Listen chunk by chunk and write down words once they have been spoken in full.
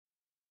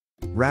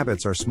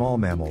Rabbits are small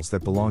mammals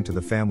that belong to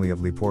the family of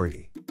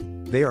Leporidae.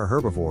 They are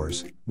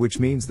herbivores, which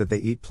means that they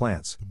eat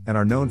plants, and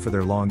are known for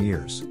their long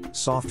ears,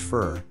 soft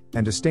fur,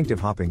 and distinctive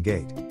hopping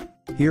gait.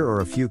 Here are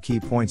a few key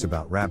points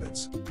about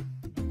rabbits.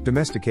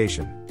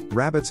 Domestication.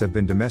 Rabbits have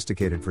been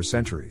domesticated for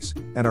centuries,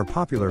 and are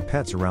popular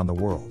pets around the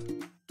world.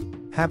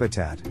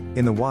 Habitat.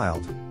 In the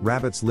wild,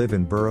 rabbits live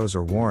in burrows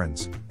or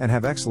warrens, and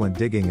have excellent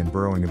digging and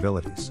burrowing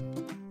abilities.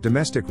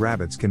 Domestic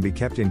rabbits can be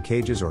kept in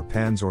cages or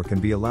pens or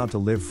can be allowed to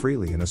live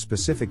freely in a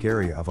specific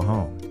area of a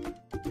home.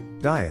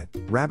 Diet.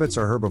 Rabbits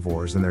are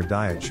herbivores and their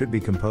diet should be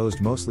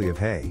composed mostly of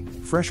hay,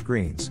 fresh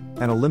greens,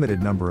 and a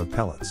limited number of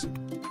pellets.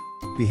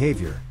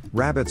 Behavior.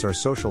 Rabbits are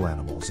social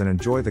animals and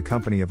enjoy the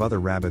company of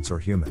other rabbits or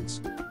humans.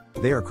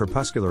 They are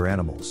crepuscular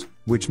animals,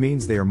 which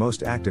means they are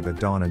most active at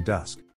dawn and dusk.